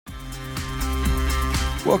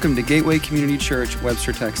Welcome to Gateway Community Church,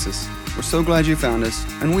 Webster, Texas. We're so glad you found us,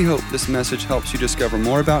 and we hope this message helps you discover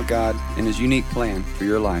more about God and His unique plan for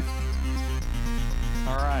your life.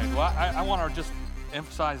 All right. Well, I want to just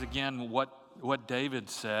emphasize again what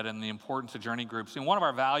David said and the importance of journey groups. And one of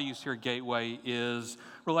our values here at Gateway is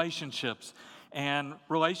relationships. And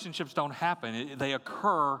relationships don't happen. They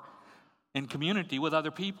occur in community with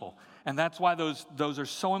other people. And that's why those are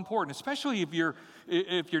so important, especially if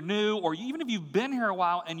you're new or even if you've been here a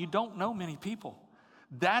while and you don't know many people.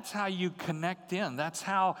 That's how you connect in. That's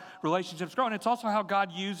how relationships grow. And it's also how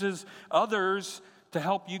God uses others to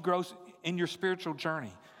help you grow in your spiritual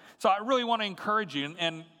journey. So I really want to encourage you,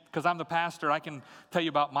 and because I'm the pastor, I can tell you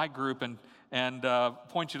about my group and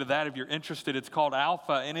point you to that if you're interested. It's called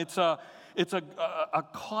Alpha, and it's a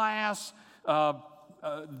class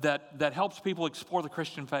that helps people explore the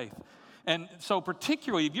Christian faith. And so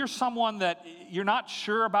particularly if you're someone that you're not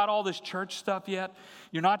sure about all this church stuff yet,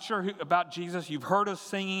 you're not sure about Jesus, you've heard us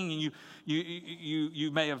singing, and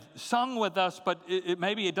you may have sung with us, but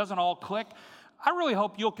maybe it doesn't all click, I really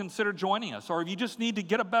hope you'll consider joining us. Or if you just need to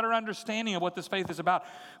get a better understanding of what this faith is about,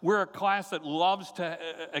 we're a class that loves to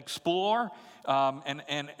explore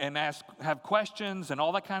and have questions and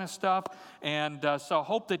all that kind of stuff. And so I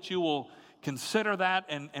hope that you will consider that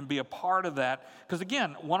and be a part of that. Because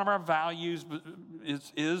again, one of our values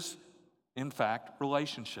is in fact,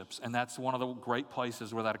 relationships. And that's one of the great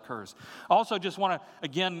places where that occurs. I also just want to,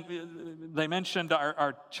 again, they mentioned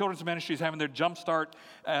our children's ministry is having their Jumpstart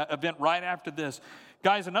event right after this.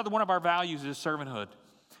 Guys, another one of our values is servanthood.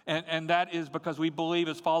 And that is because we believe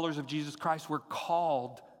as followers of Jesus Christ, we're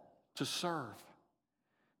called to serve,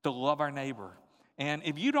 to love our neighbor. And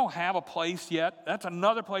if you don't have a place yet, that's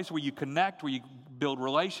another place where you connect, where you build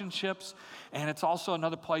relationships. And it's also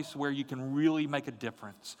another place where you can really make a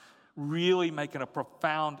difference, really making a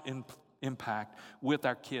profound impact with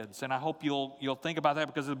our kids. And I hope you'll think about that,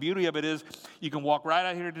 because the beauty of it is you can walk right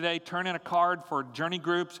out here today, turn in a card for journey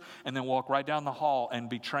groups, and then walk right down the hall and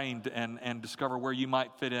be trained and discover where you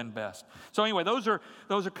might fit in best. So anyway, those are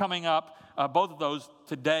coming up. Both of those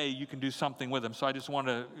today, you can do something with them. So I just want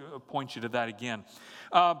to point you to that again.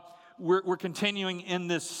 We're continuing in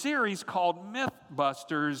this series called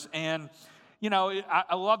Mythbusters, and you know,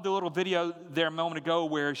 I love the little video there a moment ago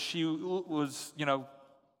where she was,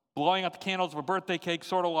 blowing out the candles of a birthday cake,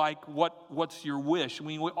 sort of like, what's your wish? I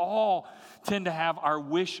mean, we all tend to have our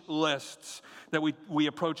wish lists that we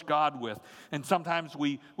approach God with. And sometimes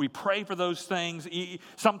we pray for those things,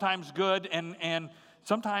 sometimes good, and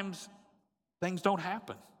sometimes things don't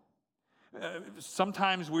happen.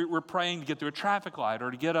 Sometimes we're praying to get through a traffic light,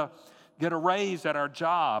 or to get a raise at our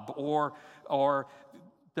job, or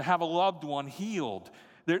to have a loved one healed.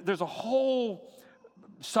 There's a whole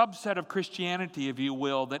subset of Christianity, if you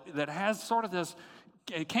will, that has sort of this,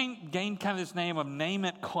 it gained kind of this name of name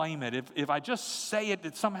it, claim it. If I just say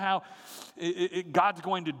it, somehow God's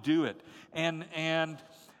going to do it. And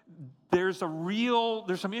there's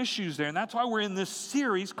some issues there, and that's why we're in this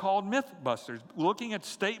series called Mythbusters, looking at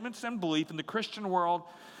statements and belief in the Christian world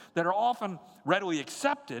that are often readily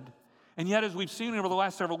accepted. And yet, as we've seen over the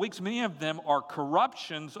last several weeks, many of them are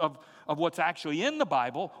corruptions of what's actually in the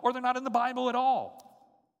Bible, or they're not in the Bible at all.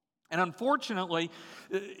 And unfortunately,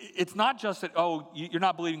 it's not just that, you're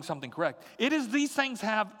not believing something correct. It is these things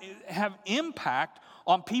have impact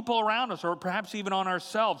on people around us, or perhaps even on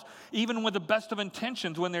ourselves. Even with the best of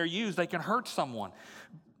intentions, when they're used, they can hurt someone.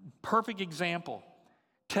 Perfect example,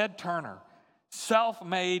 Ted Turner,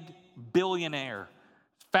 self-made billionaire,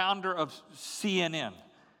 founder of CNN.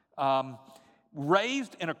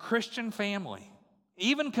 Raised in a Christian family,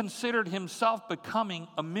 even considered himself becoming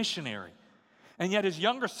a missionary. And yet his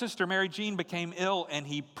younger sister, Mary Jean, became ill, and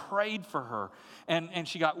he prayed for her. And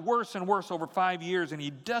she got worse and worse over 5 years, and he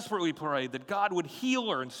desperately prayed that God would heal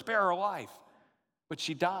her and spare her life. But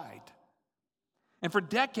she died. And for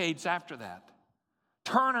decades after that,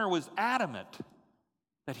 Turner was adamant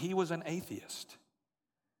that he was an atheist.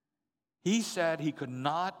 He said he could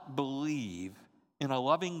not believe in a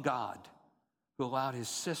loving God who allowed his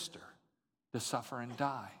sister to suffer and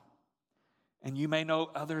die. And you may know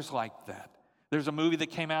others like that. There's a movie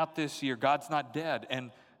that came out this year, God's Not Dead,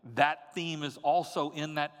 and that theme is also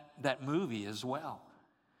in that movie as well.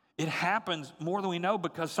 It happens more than we know,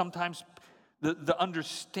 because sometimes the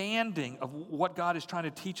understanding of what God is trying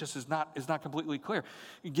to teach us is not completely clear.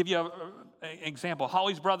 I'll give you an example.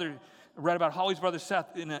 Read about Holly's brother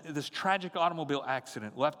Seth in this tragic automobile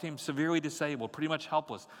accident, left him severely disabled, pretty much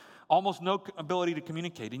helpless, almost no ability to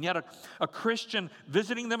communicate. And yet a Christian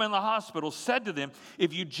visiting them in the hospital said to them,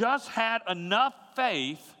 if you just had enough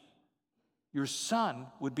faith, your son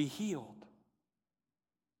would be healed.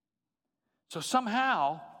 So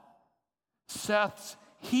somehow, Seth's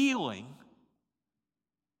healing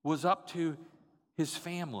was up to his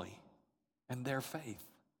family and their faith.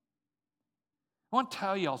 I want to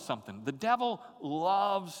tell y'all something. The devil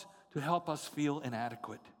loves to help us feel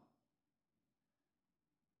inadequate,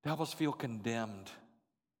 to help us feel condemned,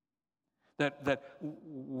 that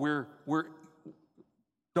we're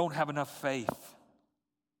don't have enough faith,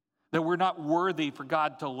 that we're not worthy for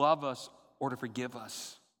God to love us or to forgive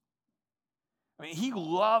us. I mean, he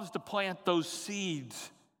loves to plant those seeds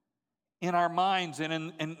in our minds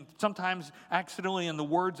and sometimes accidentally in the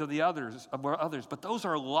words of others, but those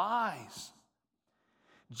are lies.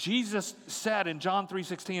 Jesus said in John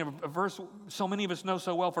 3:16, a verse so many of us know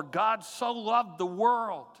so well, for God so loved the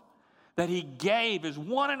world that he gave his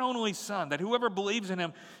one and only Son, that whoever believes in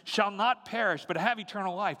him shall not perish, but have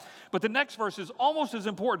eternal life. But the next verse is almost as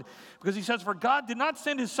important, because he says, for God did not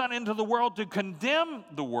send his Son into the world to condemn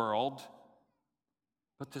the world,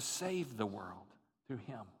 but to save the world through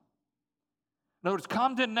him. In other words,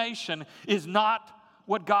 condemnation is not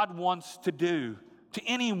what God wants to do to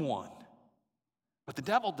anyone, but the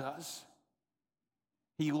devil does.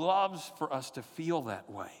 He loves for us to feel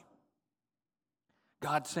that way.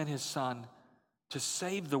 God sent his Son to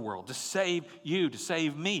save the world, to save you, to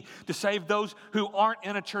save me, to save those who aren't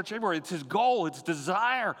in a church everywhere. It's his goal, it's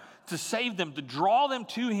desire to save them, to draw them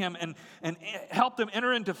to him and help them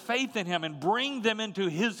enter into faith in him and bring them into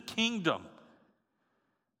his kingdom.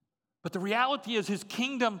 But the reality is his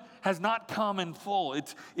kingdom has not come in full.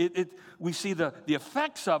 We see the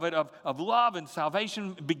effects of it, of love and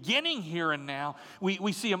salvation beginning here and now.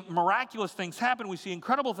 We see miraculous things happen. We see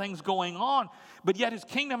incredible things going on. But yet his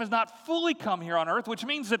kingdom has not fully come here on earth, which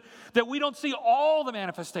means that we don't see all the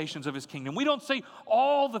manifestations of his kingdom. We don't see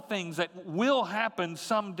all the things that will happen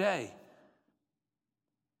someday.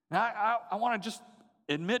 Now, I want to just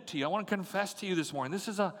admit to you, I want to confess to you this morning, this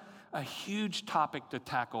is a huge topic to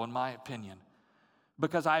tackle, in my opinion,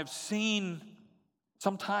 because I've seen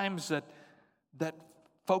sometimes that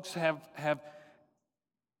folks have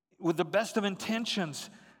with the best of intentions,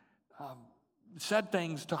 said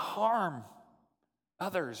things to harm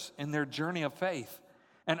others in their journey of faith.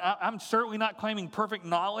 And I'm certainly not claiming perfect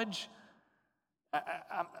knowledge,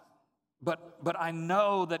 but I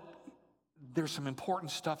know that there's some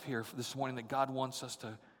important stuff here for this morning that God wants us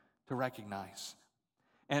to recognize.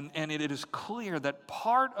 And it is clear that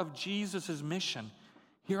part of Jesus' mission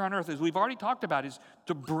here on earth, as we've already talked about, is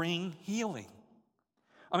to bring healing.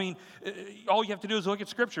 I mean, all you have to do is look at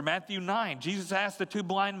Scripture. Matthew 9, Jesus asked the two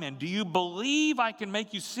blind men, do you believe I can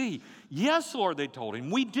make you see? Yes, Lord, they told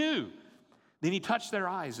him, we do. Then he touched their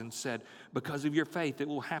eyes and said, because of your faith, it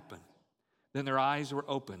will happen. Then their eyes were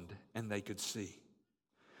opened and they could see.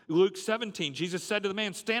 Luke 17, Jesus said to the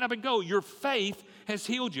man, stand up and go. Your faith has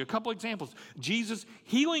healed you. A couple examples. Jesus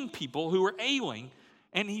healing people who were ailing,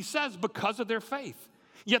 and he says because of their faith.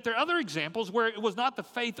 Yet there are other examples where it was not the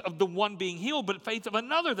faith of the one being healed, but faith of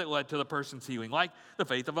another that led to the person's healing, like the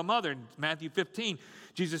faith of a mother. In Matthew 15,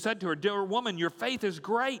 Jesus said to her, dear woman, your faith is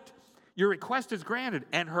great. Your request is granted.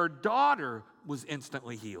 And her daughter was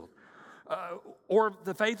instantly healed. Or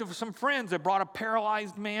the faith of some friends that brought a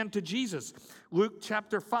paralyzed man to Jesus. Luke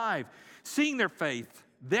chapter 5, seeing their faith,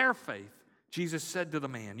 Jesus said to the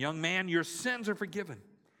man, young man, your sins are forgiven.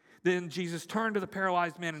 Then Jesus turned to the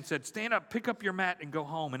paralyzed man and said, stand up, pick up your mat and go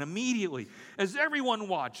home. And immediately, as everyone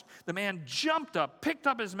watched, the man jumped up, picked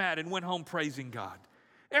up his mat and went home praising God.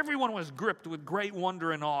 Everyone was gripped with great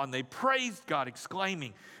wonder and awe, and they praised God,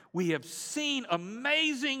 exclaiming, we have seen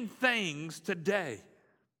amazing things today.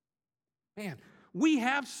 Man, we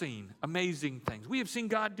have seen amazing things. We have seen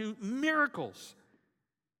God do miracles.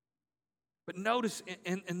 But notice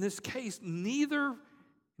in this case, neither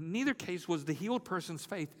case was the healed person's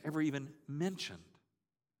faith ever even mentioned.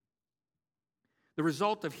 The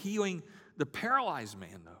result of healing the paralyzed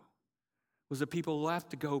man, though, was that people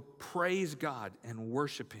left to go praise God and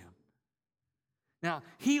worship him. Now,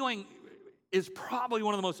 healing is probably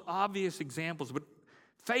one of the most obvious examples, but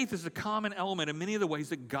faith is a common element in many of the ways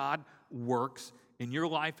that God works in your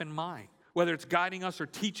life and mine, whether it's guiding us or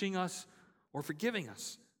teaching us or forgiving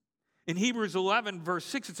us. In Hebrews 11, verse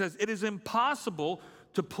 6, it says, it is impossible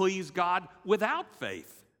to please God without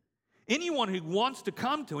faith. Anyone who wants to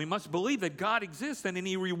come to him must believe that God exists and then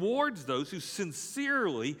he rewards those who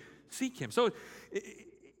sincerely seek him. So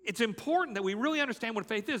it's important that we really understand what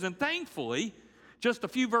faith is. And thankfully, just a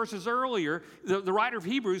few verses earlier, the writer of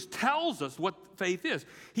Hebrews tells us what faith is.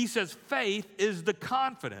 He says faith is the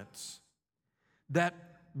confidence that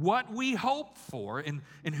what we hope for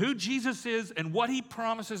and who Jesus is and what he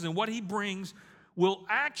promises and what he brings will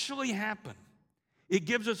actually happen. It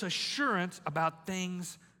gives us assurance about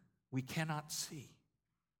things we cannot see.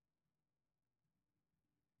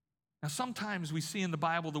 Now, sometimes we see in the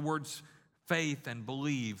Bible the words faith and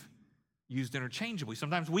believe used interchangeably.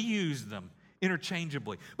 Sometimes we use them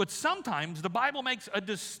interchangeably. But sometimes the Bible makes a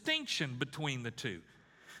distinction between the two.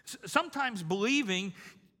 Sometimes believing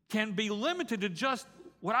can be limited to just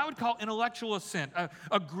what I would call intellectual assent,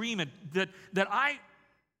 agreement that I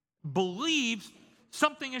believe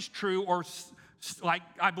something is true, or like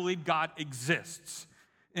I believe God exists.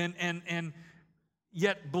 And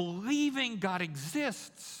yet believing God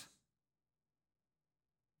exists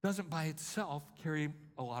doesn't by itself carry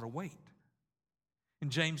a lot of weight. In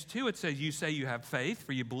James 2, it says, you say you have faith,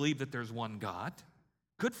 for you believe that there's one God.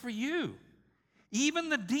 Good for you. Even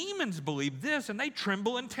the demons believe this, and they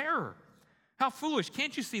tremble in terror. How foolish.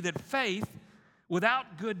 Can't you see that faith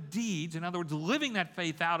without good deeds, in other words, living that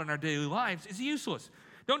faith out in our daily lives, is useless?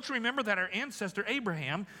 Don't you remember that our ancestor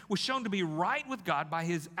Abraham was shown to be right with God by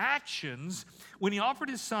his actions when he offered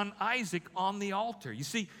his son Isaac on the altar? You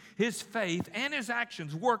see, his faith and his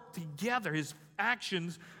actions worked together. His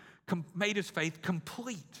actions made his faith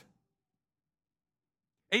complete.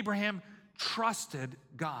 Abraham trusted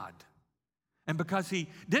God. And because he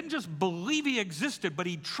didn't just believe he existed, but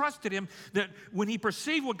he trusted him, that when he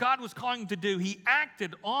perceived what God was calling him to do, he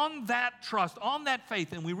acted on that trust, on that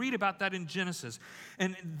faith. And we read about that in Genesis.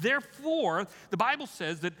 And therefore, the Bible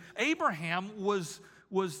says that Abraham was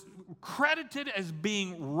credited as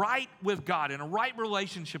being right with God, in a right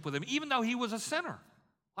relationship with him, even though he was a sinner,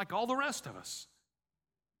 like all the rest of us.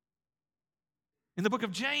 In the book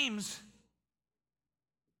of James,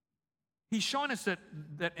 he's showing us that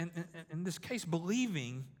in this case,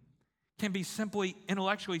 believing can be simply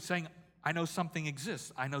intellectually saying, I know something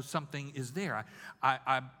exists. I know something is there.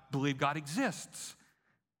 I believe God exists.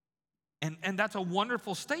 And that's a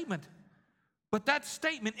wonderful statement. But that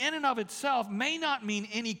statement in and of itself may not mean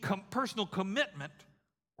any personal commitment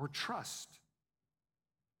or trust.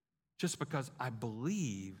 Just because I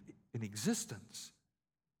believe in existence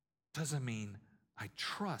doesn't mean I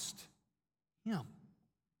trust Him.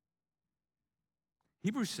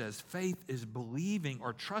 Hebrews says faith is believing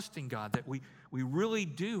or trusting God, that we really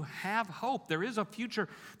do have hope. There is a future,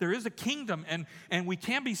 there is a kingdom, and we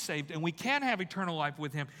can be saved, and we can have eternal life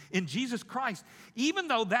with Him in Jesus Christ, even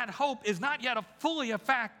though that hope is not yet fully a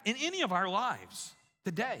fact in any of our lives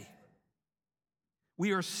today.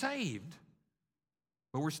 We are saved,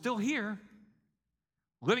 but we're still here,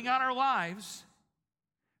 living out our lives.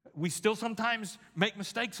 We still sometimes make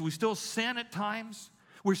mistakes. We still sin at times.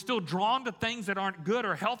 We're still drawn to things that aren't good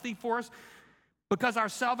or healthy for us, because our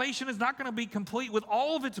salvation is not going to be complete with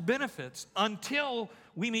all of its benefits until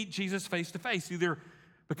we meet Jesus face to face, either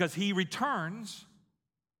because He returns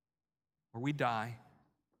or we die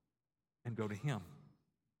and go to Him.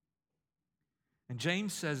 And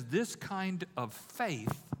James says this kind of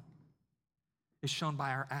faith is shown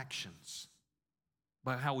by our actions,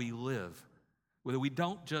 by how we live. Whether we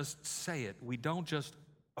don't just say it, we don't just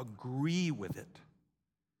agree with it,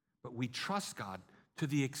 but we trust God to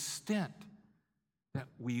the extent that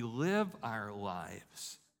we live our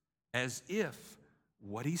lives as if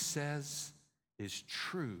what He says is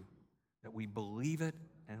true, that we believe it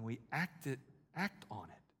and we act on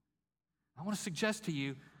it. I want to suggest to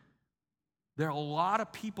you, there are a lot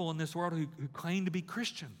of people in this world who claim to be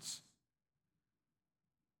Christians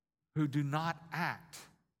who do not act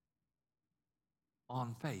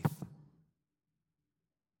on faith.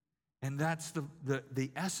 And that's the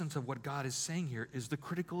essence of what God is saying here, is the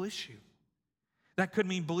critical issue. That could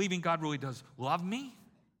mean believing God really does love me.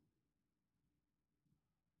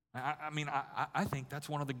 I think that's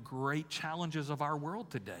one of the great challenges of our world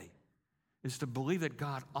today, is to believe that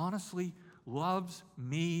God honestly loves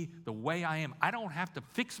me the way I am. I don't have to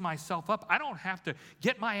fix myself up. I don't have to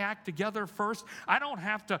get my act together first. I don't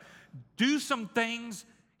have to do some things.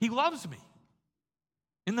 He loves me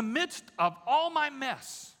in the midst of all my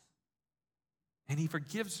mess. And He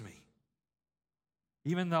forgives me,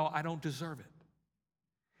 even though I don't deserve it.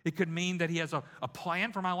 It could mean that He has a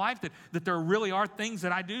plan for my life, that there really are things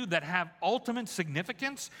that I do that have ultimate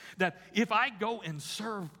significance, that if I go and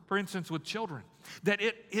serve, for instance, with children, that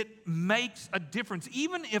it makes a difference.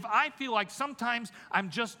 Even if I feel like sometimes I'm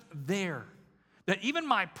just there, that even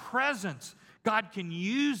my presence, God can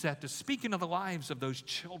use that to speak into the lives of those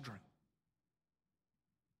children.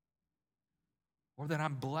 Or that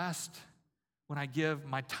I'm blessed when I give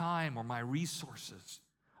my time or my resources.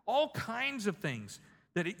 All kinds of things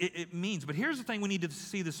that it means. But here's the thing we need to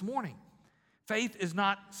see this morning. Faith is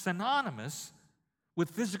not synonymous with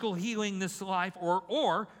physical healing this life, or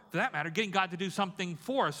for that matter, getting God to do something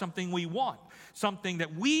for us, something we want, something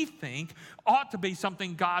that we think ought to be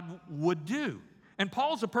something God would do. And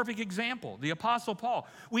Paul's a perfect example, the Apostle Paul.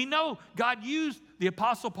 We know God used the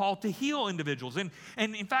Apostle Paul to heal individuals. And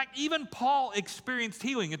in fact, even Paul experienced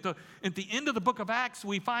healing. At the end of the book of Acts,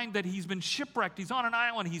 we find that he's been shipwrecked. He's on an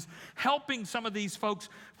island. He's helping some of these folks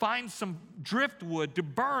find some driftwood to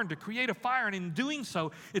burn, to create a fire. And in doing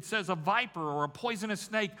so, it says a viper or a poisonous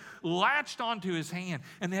snake latched onto his hand.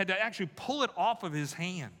 And they had to actually pull it off of his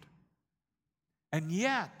hand. And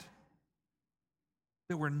yet,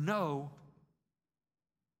 there were no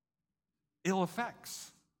ill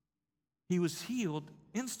effects. He was healed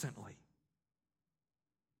instantly.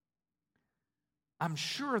 I'm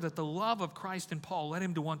sure that the love of Christ in Paul led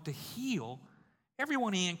him to want to heal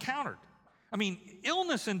everyone he encountered. I mean,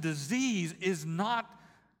 illness and disease is not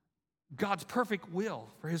God's perfect will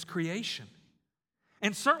for his creation.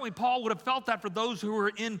 And certainly Paul would have felt that for those who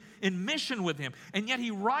were in mission with him. And yet he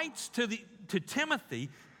writes to Timothy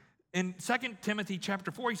in 2 Timothy chapter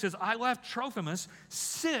 4, he says, I left Trophimus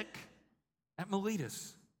sick at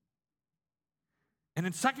Miletus. And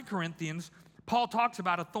in 2 Corinthians, Paul talks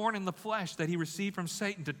about a thorn in the flesh that he received from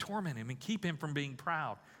Satan to torment him and keep him from being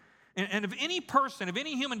proud. And if any person, if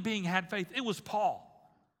any human being had faith, it was Paul.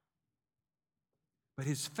 But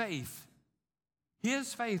his faith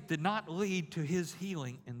did not lead to his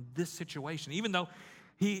healing in this situation, even though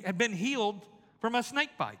he had been healed from a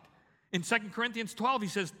snake bite. In 2 Corinthians 12, he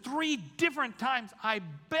says, 3 different times I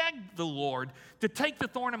begged the Lord to take the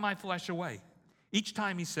thorn in my flesh away. Each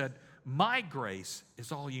time he said, my grace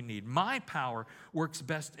is all you need. My power works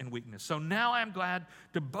best in weakness. So now I am glad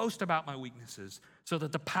to boast about my weaknesses so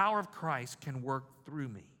that the power of Christ can work through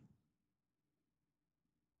me.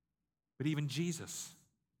 But even Jesus,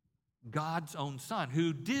 God's own son,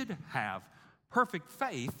 who did have perfect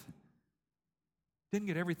faith, didn't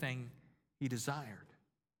get everything he desired.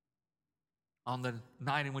 On the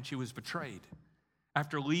night in which he was betrayed,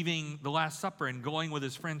 after leaving the Last Supper and going with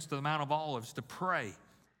his friends to the Mount of Olives to pray,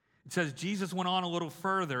 it says Jesus went on a little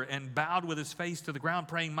further and bowed with his face to the ground,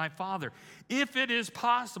 praying, my Father, if it is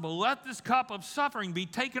possible, let this cup of suffering be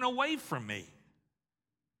taken away from me.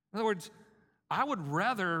 In other words, I would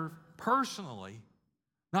rather personally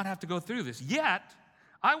not have to go through this. Yet,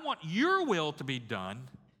 I want your will to be done,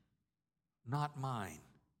 not mine.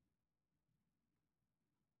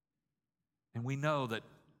 And we know that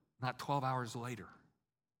not 12 hours later,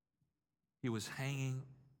 he was hanging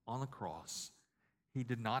on the cross. He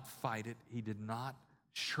did not fight it. He did not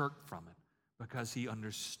shirk from it because he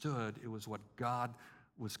understood it was what God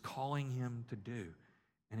was calling him to do.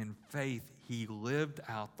 And in faith, he lived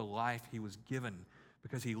out the life he was given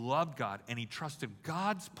because he loved God and he trusted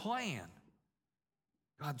God's plan,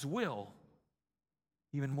 God's will,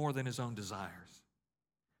 even more than his own desires.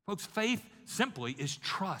 Folks, faith simply is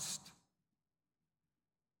trust.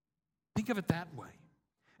 Think of it that way.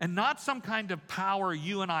 And not some kind of power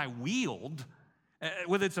you and I wield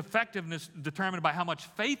with its effectiveness determined by how much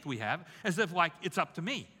faith we have, as if like it's up to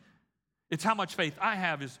me. It's how much faith I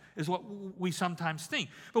have is what we sometimes think.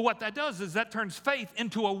 But what that does is that turns faith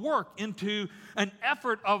into a work, into an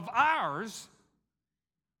effort of ours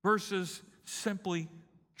versus simply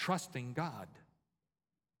trusting God.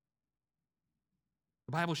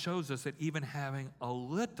 The Bible shows us that even having a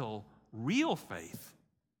little real faith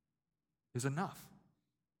is enough.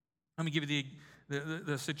 Let me give you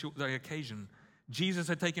the occasion. Jesus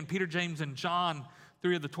had taken Peter, James, and John,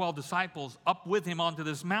 3 of the 12 disciples, up with him onto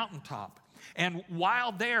this mountaintop. And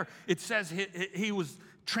while there, it says he was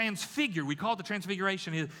transfigured. We call it the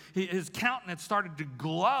transfiguration. His countenance started to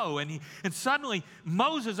glow, and suddenly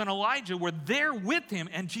Moses and Elijah were there with him,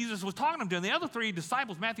 and Jesus was talking to them. And the other 3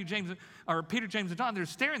 disciples, Peter, James, and John, they're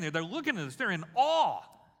staring there. They're looking at this. They're in awe.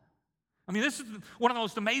 I mean, this is one of the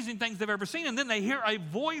most amazing things they've ever seen. And then they hear a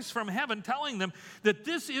voice from heaven telling them that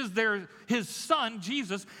this is his son,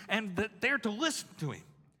 Jesus, and that they're to listen to him.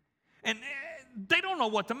 And they don't know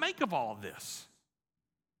what to make of all of this.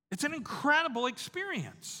 It's an incredible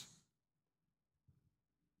experience.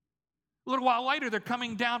 A little while later, they're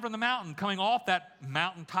coming down from the mountain, coming off that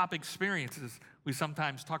mountaintop experience, as we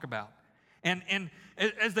sometimes talk about. And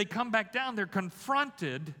as they come back down, they're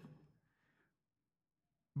confronted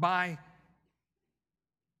by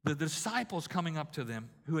the disciples coming up to them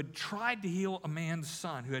who had tried to heal a man's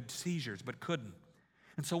son who had seizures but couldn't.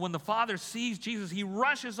 And so when the father sees Jesus, he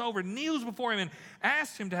rushes over, kneels before him, and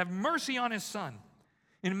asks him to have mercy on his son.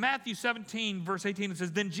 In Matthew 17, verse 18, it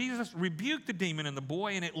says, then Jesus rebuked the demon in the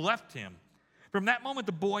boy, and it left him. From that moment,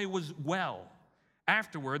 the boy was well.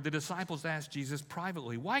 Afterward, the disciples asked Jesus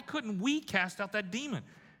privately, why couldn't we cast out that demon?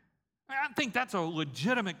 I think that's a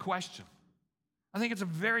legitimate question. I think it's a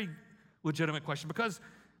very legitimate question because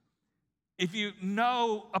if you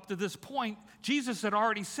know up to this point, Jesus had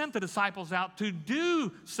already sent the disciples out to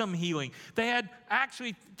do some healing. They had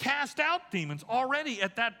actually cast out demons already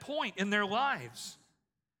at that point in their lives.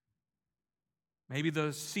 Maybe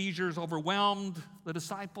the seizures overwhelmed the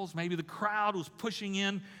disciples. Maybe the crowd was pushing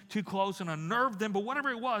in too close and unnerved them. But whatever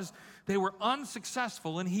it was, they were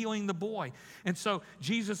unsuccessful in healing the boy. And so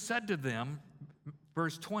Jesus said to them,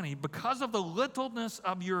 verse 20, because of the littleness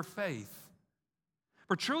of your faith,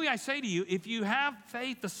 for truly I say to you, if you have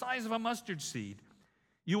faith the size of a mustard seed,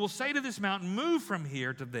 you will say to this mountain, move from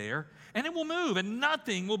here to there, and it will move, and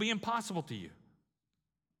nothing will be impossible to you.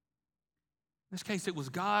 In this case, it was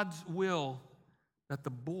God's will that the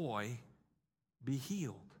boy be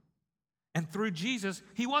healed. And through Jesus,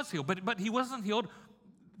 he was healed. But he wasn't healed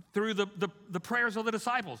through the prayers of the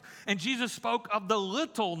disciples. And Jesus spoke of the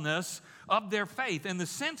littleness of their faith. And the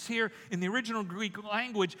sense here in the original Greek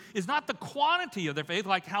language is not the quantity of their faith,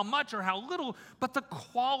 like how much or how little, but the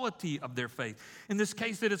quality of their faith. In this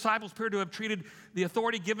case, the disciples appear to have treated the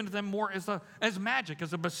authority given to them more as magic,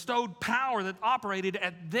 as a bestowed power that operated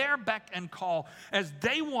at their beck and call as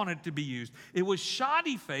they wanted to be used. It was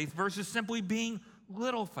shoddy faith versus simply being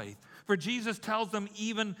little faith. For Jesus tells them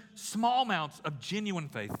even small amounts of genuine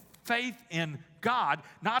faith. Faith in God,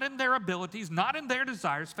 not in their abilities, not in their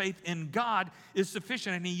desires. Faith in God is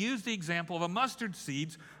sufficient. And he used the example of a mustard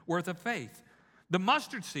seed's worth of faith. The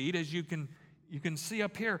mustard seed, as you can see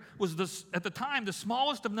up here, was at the time the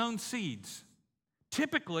smallest of known seeds.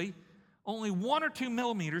 Typically only 1 or 2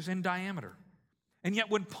 millimeters in diameter. And yet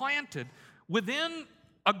when planted within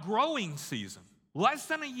a growing season, less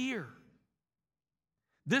than a year,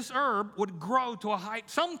 this herb would grow to a height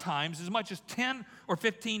sometimes as much as 10 or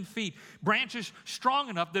 15 feet, branches strong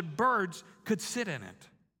enough that birds could sit in it.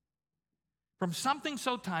 From something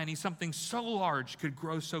so tiny, something so large could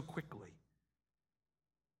grow so quickly.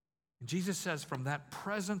 And Jesus says from that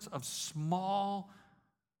presence of small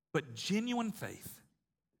but genuine faith,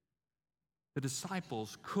 the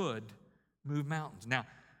disciples could move mountains. Now,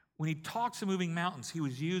 when he talks of moving mountains, he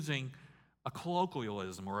was using a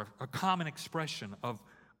colloquialism or a common expression of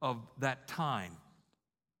that time.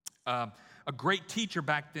 A great teacher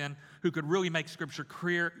back then who could really make Scripture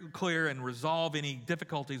clear and resolve any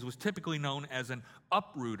difficulties was typically known as an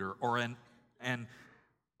uprooter or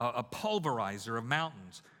a pulverizer of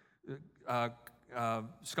mountains.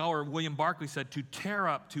 Scholar William Barclay said to tear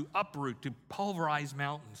up, to uproot, to pulverize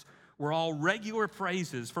mountains were all regular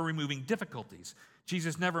phrases for removing difficulties.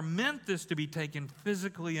 Jesus never meant this to be taken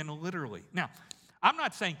physically and literally. Now, I'm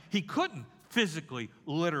not saying he couldn't physically,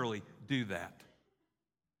 literally do that.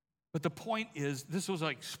 But the point is, this was an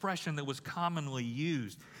expression that was commonly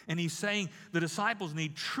used. And he's saying the disciples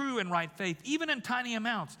need true and right faith, even in tiny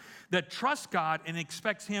amounts, that trust God and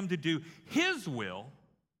expects him to do his will,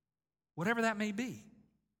 whatever that may be.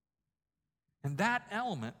 And that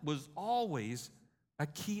element was always a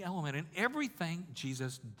key element in everything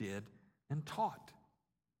Jesus did and taught.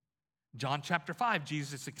 John chapter 5,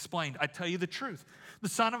 Jesus explained, I tell you the truth, the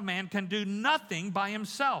Son of Man can do nothing by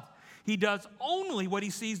himself. He does only what he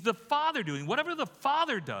sees the Father doing. Whatever the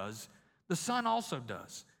Father does, the Son also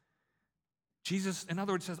does. Jesus, in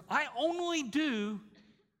other words, says, I only do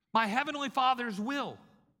my heavenly Father's will.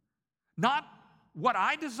 Not what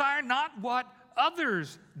I desire, not what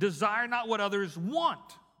others desire, not what others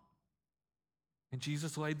want. And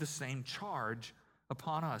Jesus laid the same charge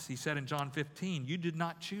upon us. He said in John 15, you did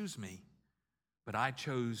not choose me, but I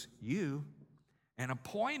chose you and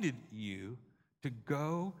appointed you to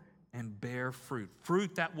go and bear fruit,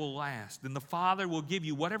 fruit that will last. And the Father will give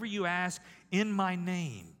you whatever you ask in my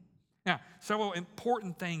name. Now, several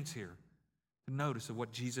important things here to notice of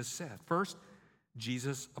what Jesus said. First,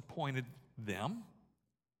 Jesus appointed them,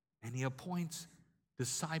 and he appoints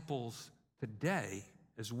disciples today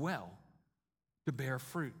as well to bear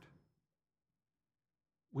fruit,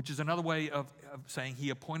 which is another way of saying he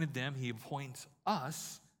appointed them, he appoints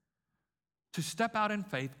us to step out in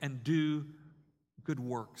faith and do good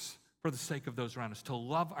works for the sake of those around us, to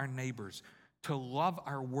love our neighbors, to love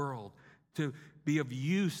our world, to be of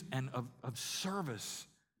use and of service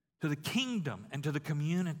to the kingdom and to the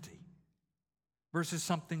community versus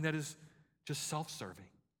something that is just self-serving.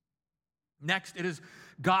 Next, it is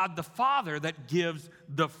God the Father that gives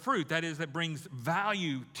the fruit, that is, that brings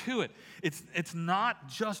value to it. It's not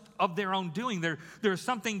just of their own doing. There's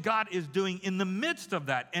something God is doing in the midst of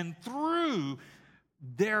that and through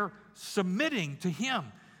their submitting to him.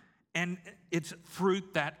 And it's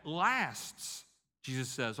fruit that lasts. Jesus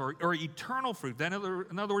says, or eternal fruit. In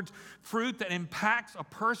other words, fruit that impacts a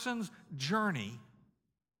person's journey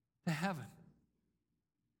to heaven.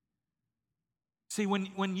 See,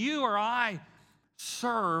 when you or I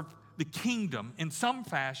serve the kingdom in some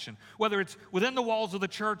fashion, whether it's within the walls of the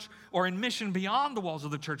church or in mission beyond the walls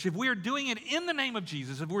of the church, if we are doing it in the name of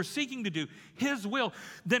Jesus, if we're seeking to do His will,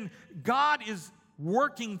 then God is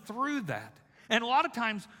working through that. And a lot of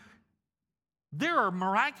times, there are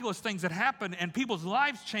miraculous things that happen and people's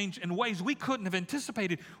lives change in ways we couldn't have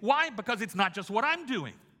anticipated. Why? Because it's not just what I'm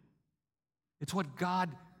doing. It's what God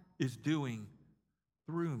is doing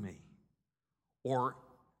through me or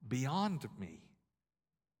beyond me.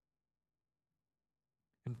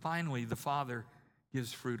 And finally, the Father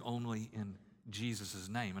gives fruit only in Jesus'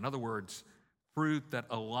 name. In other words, fruit that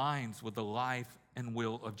aligns with the life and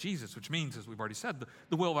will of Jesus, which means, as we've already said,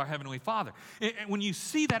 the will of our Heavenly Father. And when you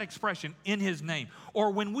see that expression, in His name,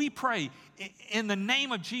 or when we pray in the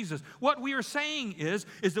name of Jesus, what we are saying is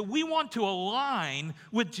that we want to align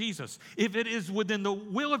with Jesus. If it is within the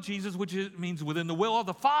will of Jesus, which means within the will of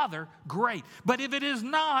the Father, great. But if it is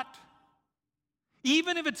not,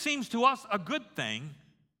 even if it seems to us a good thing,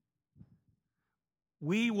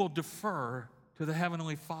 we will defer to the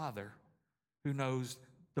Heavenly Father who knows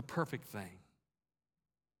the perfect thing.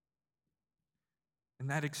 And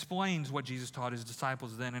that explains what Jesus taught His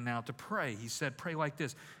disciples then and now to pray. He said, pray like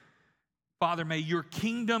this: Father, may your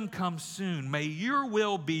kingdom come soon. May your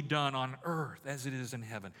will be done on earth as it is in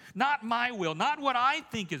heaven. Not my will, not what I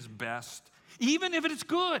think is best, even if it is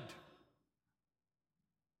good,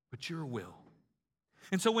 but your will.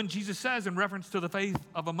 And so when Jesus says, in reference to the faith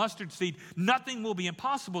of a mustard seed, nothing will be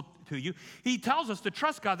impossible to you, He tells us to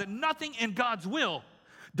trust God, that nothing in God's will,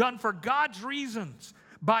 done for God's reasons,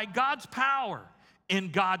 by God's power,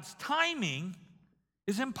 in God's timing,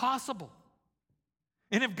 is impossible.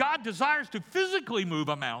 And if God desires to physically move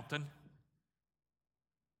a mountain,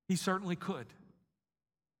 He certainly could.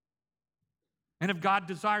 And if God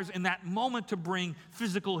desires in that moment to bring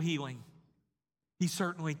physical healing, He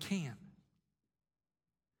certainly can.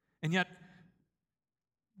 And yet,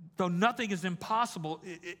 though nothing is impossible,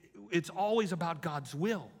 it's always about God's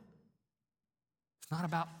will. It's not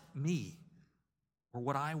about me or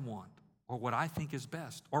what I want or what I think is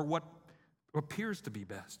best or what appears to be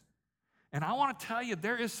best. And I want to tell you,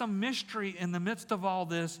 there is some mystery in the midst of all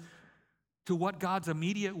this to what God's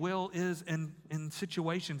immediate will is in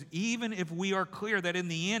situations, even if we are clear that in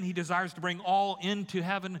the end He desires to bring all into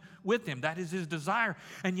heaven with Him. That is His desire.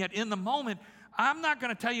 And yet in the moment, I'm not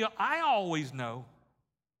going to tell you I always know.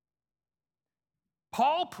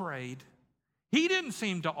 Paul prayed. He didn't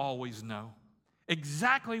seem to always know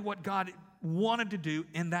exactly what God wanted to do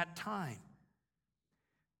in that time.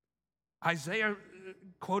 Isaiah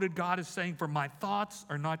quoted God as saying, "For my thoughts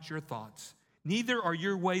are not your thoughts, neither are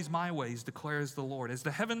your ways my ways, declares the Lord. As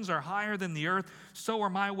the heavens are higher than the earth, so are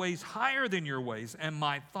my ways higher than your ways, and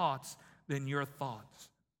my thoughts than your thoughts."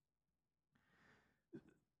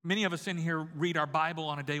 Many of us in here read our Bible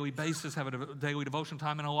on a daily basis, have a daily devotion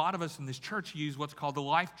time, and a lot of us in this church use what's called the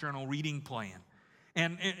Life Journal reading plan.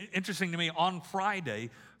 And interesting to me, on Friday,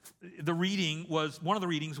 one of the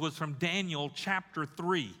readings was from Daniel chapter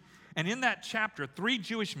 3. And in that chapter, 3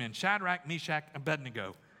 Jewish men, Shadrach, Meshach, and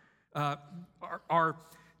Abednego, are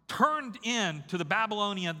turned in to the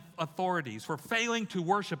Babylonian authorities for failing to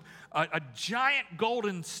worship a giant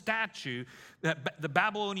golden statue that the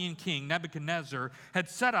Babylonian king, Nebuchadnezzar, had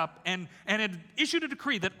set up and had issued a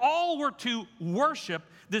decree that all were to worship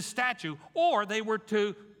this statue or they were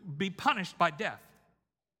to be punished by death.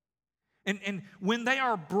 And when they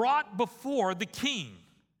are brought before the king,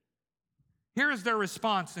 here is their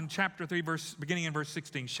response in chapter 3, beginning in verse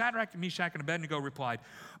 16. Shadrach, Meshach, and Abednego replied,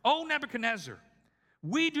 "O Nebuchadnezzar,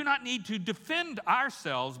 we do not need to defend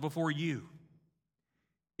ourselves before you.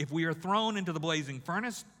 If we are thrown into the blazing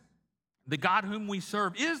furnace, the God whom we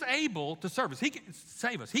serve is able to serve us. He can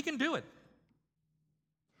save us. He can do it.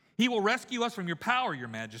 He will rescue us from your power, your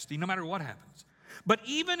majesty, no matter what happens. But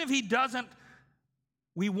even if He doesn't,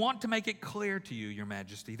 we want to make it clear to you, your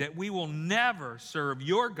majesty, that we will never serve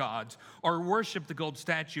your gods or worship the gold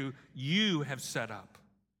statue you have set up.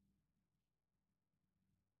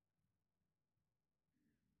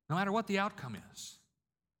 No matter what the outcome is,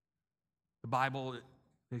 the Bible,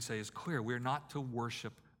 they say, is clear. We're not to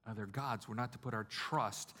worship other gods. We're not to put our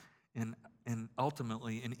trust in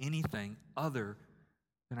ultimately in anything other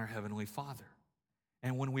than our Heavenly Father.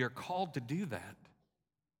 And when we are called to do that,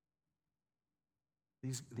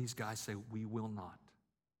 these guys say, we will not.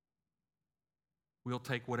 We'll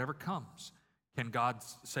take whatever comes. Can God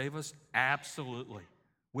save us? Absolutely.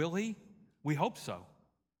 Will He? We hope so.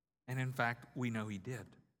 And in fact, we know he did.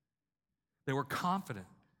 They were confident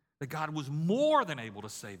that God was more than able to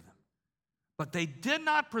save them. But they did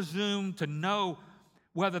not presume to know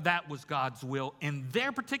whether that was God's will in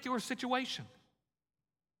their particular situation.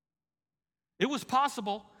 It was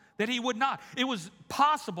possible that he would not. It was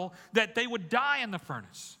possible that they would die in the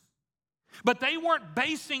furnace. But they weren't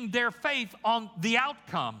basing their faith on the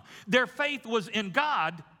outcome. Their faith was in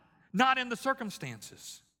God, not in the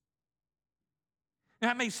circumstances. And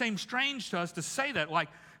that may seem strange to us to say that, like,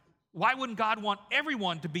 why wouldn't God want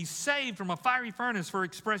everyone to be saved from a fiery furnace for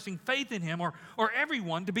expressing faith in him, or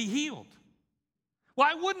everyone to be healed?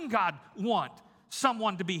 Why wouldn't God want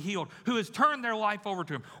someone to be healed who has turned their life over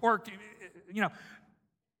to him? Or, you know,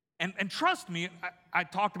 and trust me, I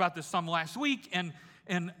talked about this some last week, and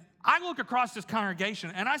I look across this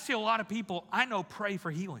congregation, and I see a lot of people I know pray for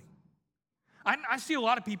healing. I see a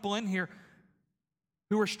lot of people in here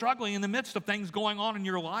who are struggling in the midst of things going on in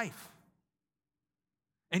your life.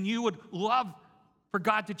 And you would love for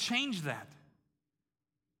God to change that.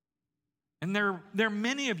 And there are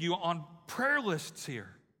many of you on prayer lists here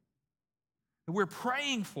that we're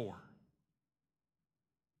praying for.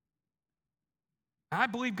 I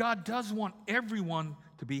believe God does want everyone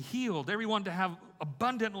to be healed, everyone to have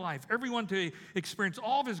abundant life, everyone to experience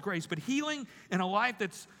all of his grace, but healing in a life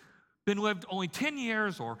that's been lived only 10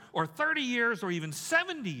 years or 30 years or even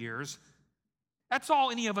 70 years, that's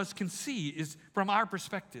all any of us can see is from our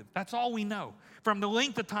perspective. That's all we know from the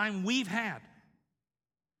length of time we've had.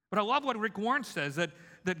 But I love what Rick Warren says,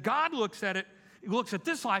 that God looks at it, he looks at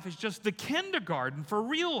this life as just the kindergarten for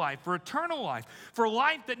real life, for eternal life, for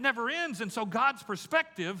life that never ends. And so God's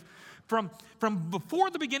perspective from before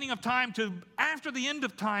the beginning of time to after the end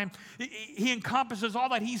of time, he encompasses all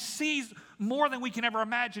that. He sees more than we can ever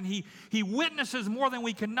imagine. He witnesses more than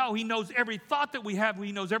we can know. He knows every thought that we have.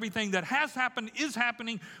 He knows everything that has happened, is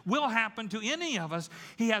happening, will happen to any of us.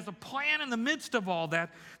 He has a plan in the midst of all that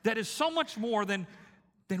is so much more than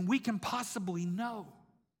we can possibly know.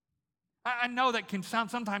 I know that can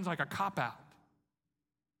sound sometimes like a cop-out.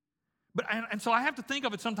 And so I have to think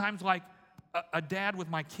of it sometimes like a dad with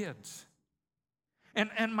my kids.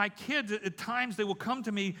 And my kids, at times, they will come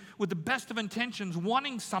to me with the best of intentions,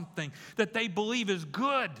 wanting something that they believe is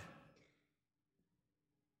good.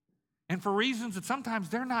 And for reasons that sometimes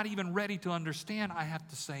they're not even ready to understand, I have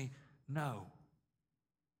to say no.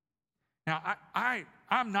 Now,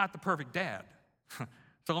 I'm not the perfect dad.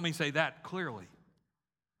 So let me say that clearly.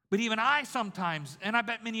 But even I sometimes, and I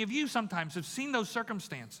bet many of you sometimes, have seen those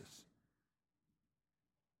circumstances.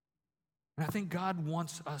 And I think God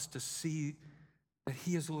wants us to see that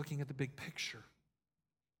he is looking at the big picture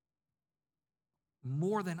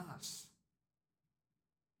more than us.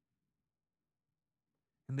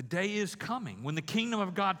 And the day is coming when the kingdom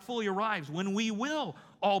of God fully arrives, when we will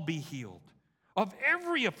all be healed of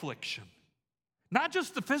every affliction, not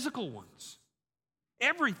just the physical ones,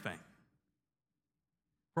 everything.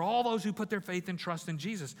 For all those who put their faith and trust in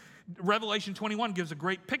Jesus. Revelation 21 gives a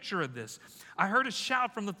great picture of this. I heard a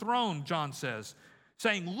shout from the throne, John says,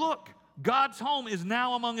 saying, "Look, God's home is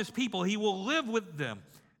now among his people. He will live with them,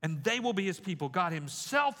 and they will be his people. God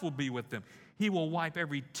himself will be with them. He will wipe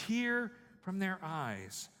every tear from their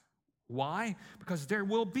eyes." Why? Because there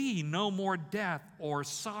will be no more death or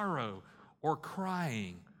sorrow or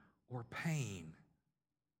crying or pain.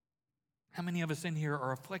 How many of us in here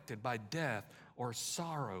are afflicted by death or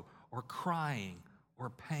sorrow or crying or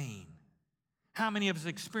pain? How many of us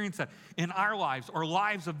experience that in our lives or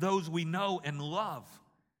lives of those we know and love?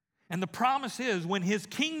 And the promise is when his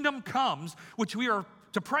kingdom comes, which we are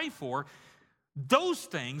to pray for, those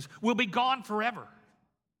things will be gone forever.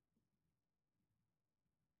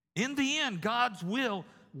 In the end, God's will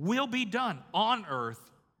be done on earth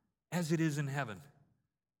as it is in heaven.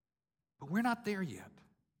 But we're not there yet.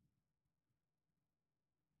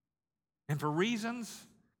 And for reasons,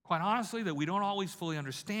 quite honestly, that we don't always fully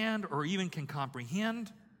understand or even can comprehend,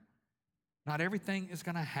 not everything is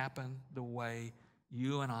going to happen the way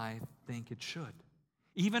you and I think it should.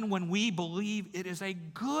 Even when we believe it is a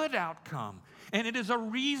good outcome and it is a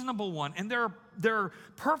reasonable one, and there are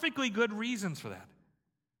perfectly good reasons for that.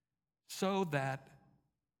 So that,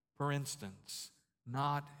 for instance,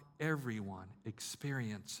 not everyone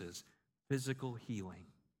experiences physical healing,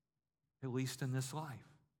 at least in this life.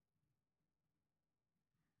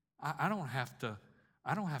 I don't have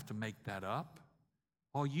to make that up.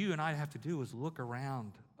 All you and I have to do is look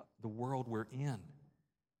around the world we're in,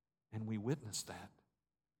 and we witness that.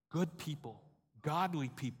 Good people, godly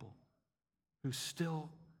people, who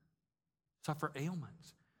still suffer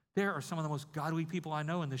ailments. There are some of the most godly people I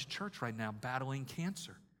know in this church right now battling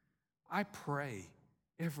cancer. I pray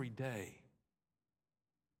every day.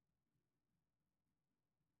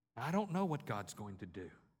 I don't know what God's going to do.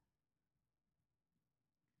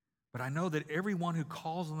 But I know that everyone who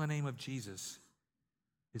calls on the name of Jesus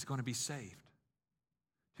is going to be saved,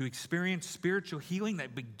 to experience spiritual healing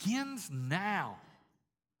that begins now.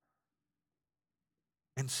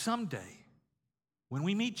 And someday, when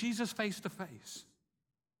we meet Jesus face to face,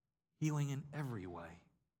 healing in every way,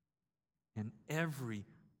 in every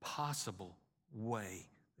possible way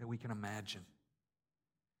that we can imagine.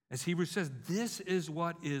 As Hebrews says, this is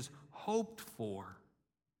what is hoped for,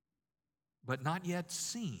 but not yet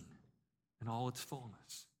seen in all its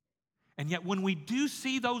fullness. And yet when we do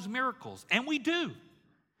see those miracles, and we do,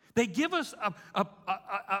 they give us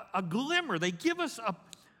a glimmer, they give us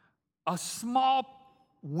a small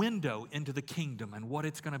window into the kingdom and what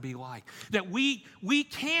it's going to be like. That we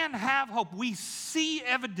can have hope. We see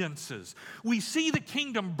evidences. We see the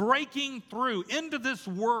kingdom breaking through into this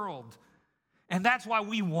world. And that's why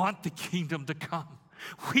we want the kingdom to come.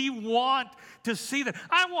 We want to see that.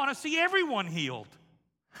 I want to see everyone healed.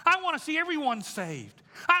 I want to see everyone saved.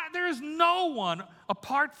 There is no one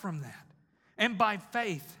apart from that. And by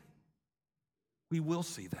faith, we will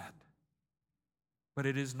see that. But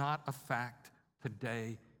it is not a fact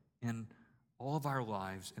today in all of our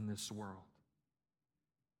lives in this world.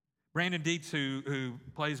 Brandon Dietz, who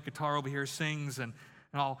plays guitar over here, sings, and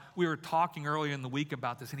all. We were talking earlier in the week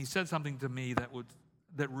about this, and he said something to me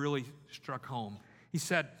that really struck home. He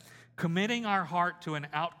said, committing our heart to an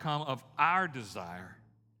outcome of our desire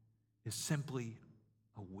is simply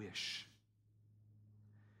a wish.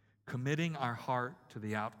 Committing our heart to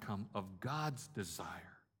the outcome of God's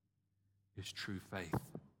desire is true faith.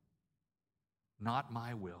 Not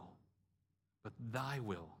my will, but thy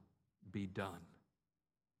will be done.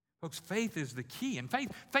 Folks, faith is the key. And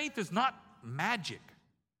faith is not magic.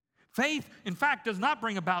 Faith, in fact, does not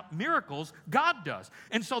bring about miracles. God does.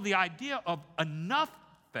 And so the idea of enough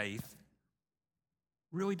faith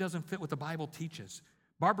really doesn't fit what the Bible teaches.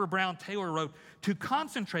 Barbara Brown Taylor wrote, to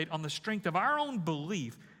concentrate on the strength of our own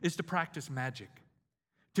belief is to practice magic.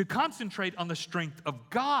 To concentrate on the strength of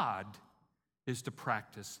God is to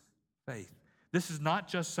practice faith. This is not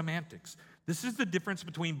just semantics. This is the difference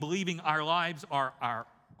between believing our lives are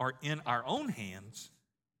in our own hands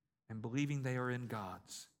and believing they are in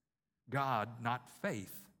God's. God, not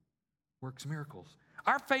faith, works miracles.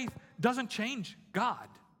 Our faith doesn't change God.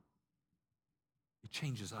 It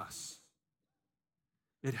changes us.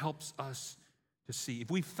 It helps us to see.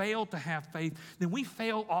 If we fail to have faith, then we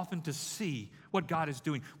fail often to see what God is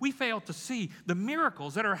doing. We fail to see the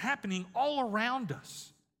miracles that are happening all around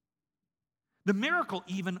us. The miracle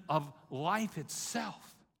even of life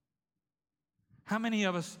itself. How many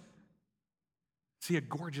of us see a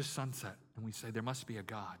gorgeous sunset and we say there must be a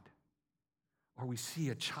God? Or we see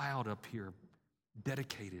a child up here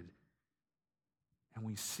dedicated and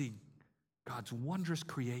we see God's wondrous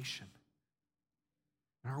creation.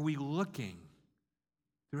 And are we looking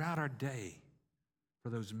throughout our day for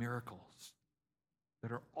those miracles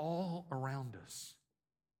that are all around us?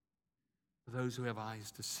 For those who have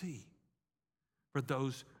eyes to see. For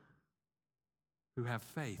those who have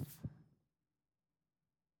faith.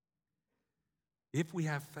 If we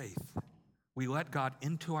have faith, we let God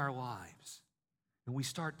into our lives and we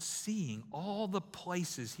start seeing all the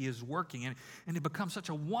places He is working, and it becomes such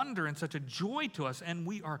a wonder and such a joy to us, and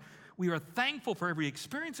we are thankful for every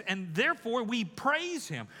experience, and therefore we praise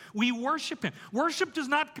Him. We worship Him. Worship does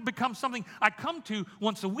not become something I come to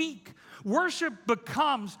once a week. Worship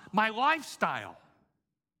becomes my lifestyle.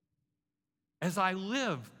 As I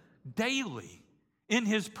live daily in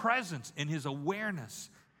His presence, in His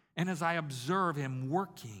awareness, and as I observe Him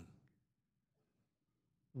working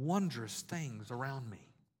wondrous things around me.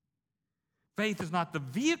 Faith is not the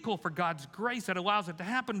vehicle for God's grace that allows it to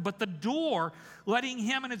happen, but the door letting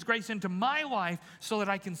Him and His grace into my life so that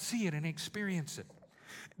I can see it and experience it.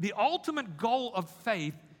 The ultimate goal of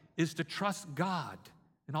faith is to trust God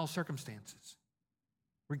in all circumstances,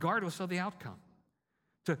 regardless of the outcome.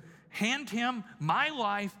 To hand Him my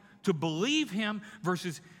life, to believe Him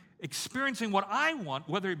versus experiencing what I want,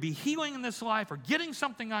 whether it be healing in this life or getting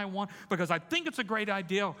something I want because I think it's a great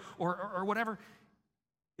idea or whatever.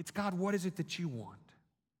 It's, God, what is it that you want?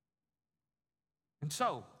 And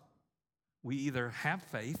so, we either have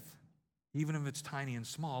faith, even if it's tiny and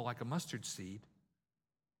small, like a mustard seed,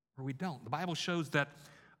 or we don't. The Bible shows that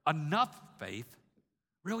enough faith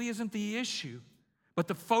really isn't the issue, but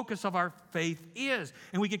the focus of our faith is.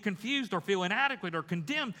 And we get confused or feel inadequate or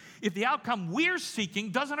condemned if the outcome we're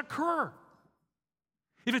seeking doesn't occur.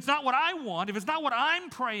 If it's not what I want, if it's not what I'm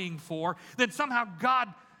praying for, then somehow God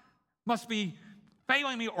must be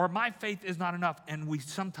failing me or my faith is not enough. And we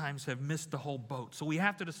sometimes have missed the whole boat. So we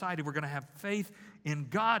have to decide if we're going to have faith in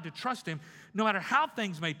God, to trust him, no matter how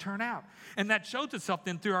things may turn out. And that shows itself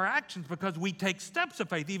then through our actions, because we take steps of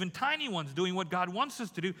faith, even tiny ones, doing what God wants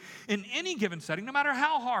us to do in any given setting, no matter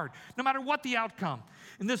how hard, no matter what the outcome.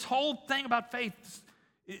 And this whole thing about faith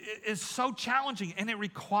is so challenging, and it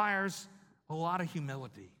requires a lot of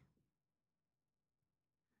humility.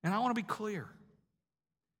 And I want to be clear.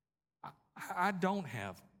 I don't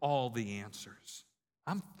have all the answers.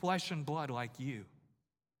 I'm flesh and blood like you.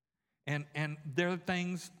 And there are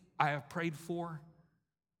things I have prayed for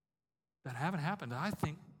that haven't happened. I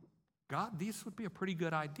think, God, these would be a pretty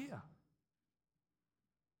good idea.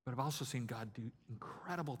 But I've also seen God do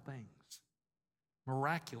incredible things,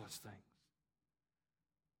 miraculous things,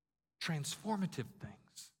 transformative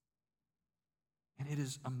things. And it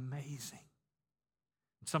is amazing.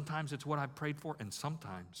 And sometimes it's what I've prayed for, and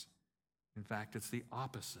sometimes, in fact, it's the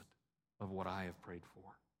opposite of what I have prayed for.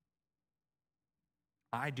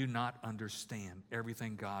 I do not understand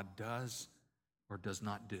everything God does or does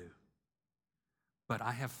not do. But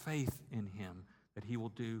I have faith in him that he will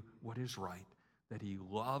do what is right, that he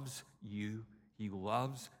loves you, he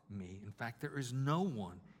loves me. In fact, there is no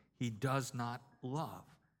one he does not love.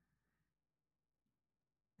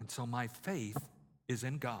 And so my faith is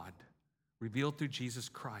in God, revealed through Jesus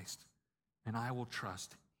Christ, and I will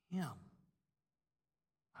trust him.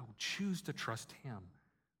 I will choose to trust him,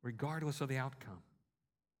 regardless of the outcome.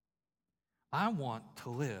 I want to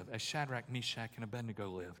live as Shadrach, Meshach, and Abednego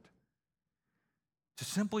lived, to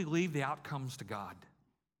simply leave the outcomes to God.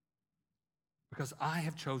 Because I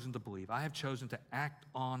have chosen to believe. I have chosen to act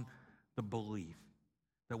on the belief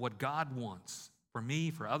that what God wants for me,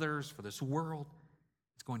 for others, for this world,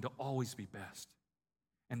 is going to always be best.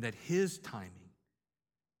 And that his timing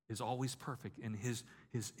is always perfect in his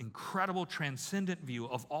incredible transcendent view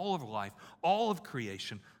of all of life, all of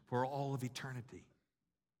creation, for all of eternity.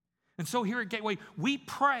 And so here at Gateway, we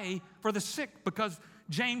pray for the sick because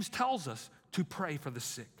James tells us to pray for the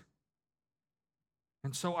sick.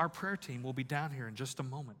 And so our prayer team will be down here in just a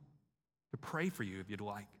moment to pray for you if you'd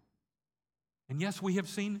like. And yes, we have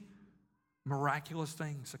seen miraculous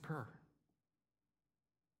things occur.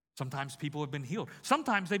 Sometimes people have been healed.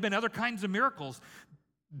 Sometimes they've been other kinds of miracles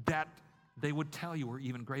that they would tell you were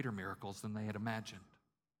even greater miracles than they had imagined.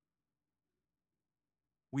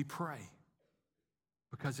 We pray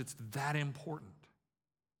because it's that important.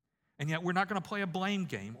 And yet we're not going to play a blame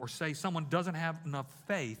game or say someone doesn't have enough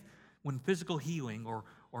faith when physical healing or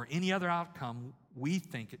any other outcome we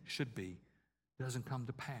think it should be doesn't come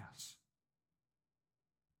to pass.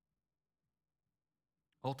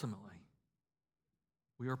 Ultimately,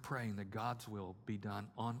 we are praying that God's will be done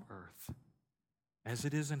on earth as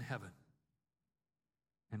it is in heaven.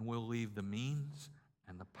 And we'll leave the means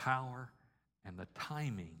and the power and the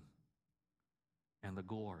timing and the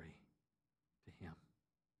glory to him.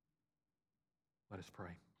 Let us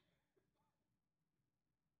pray.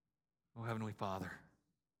 Oh, Heavenly Father,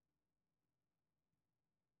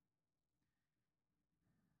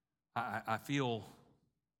 I feel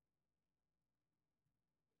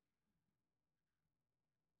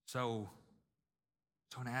so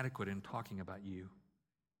inadequate in talking about you.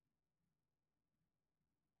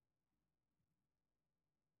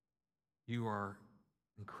 You are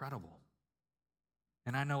incredible.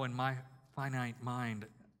 And I know in my finite mind,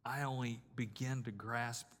 I only begin to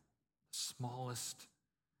grasp the smallest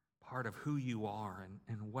part of who you are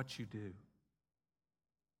and what you do.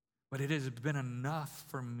 But it has been enough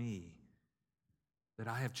for me that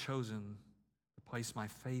I have chosen to place my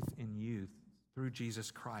faith in you through Jesus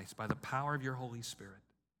Christ by the power of your Holy Spirit.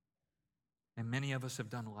 And many of us have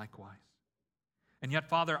done likewise. And yet,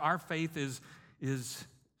 Father, our faith is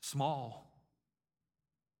small.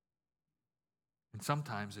 And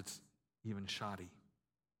sometimes it's even shoddy.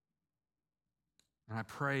 And I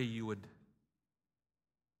pray you would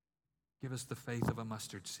give us the faith of a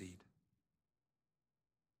mustard seed.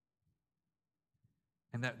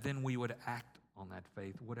 And that then we would act on that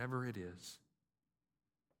faith, whatever it is,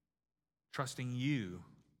 trusting you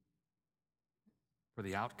for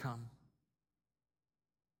the outcome.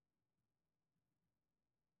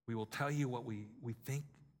 We will tell you what we think.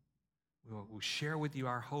 We'll share with you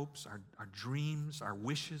our hopes, our dreams, our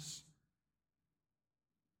wishes.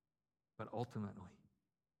 But ultimately,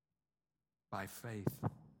 by faith,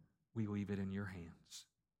 we leave it in your hands.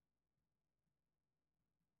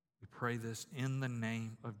 We pray this in the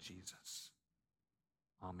name of Jesus.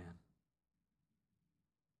 Amen.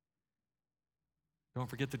 Don't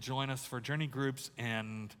forget to join us for journey groups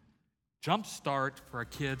and Jump Start for our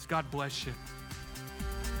kids. God bless you.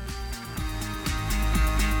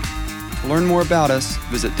 To learn more about us,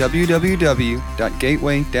 visit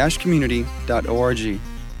www.gateway-community.org.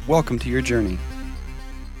 Welcome to your journey.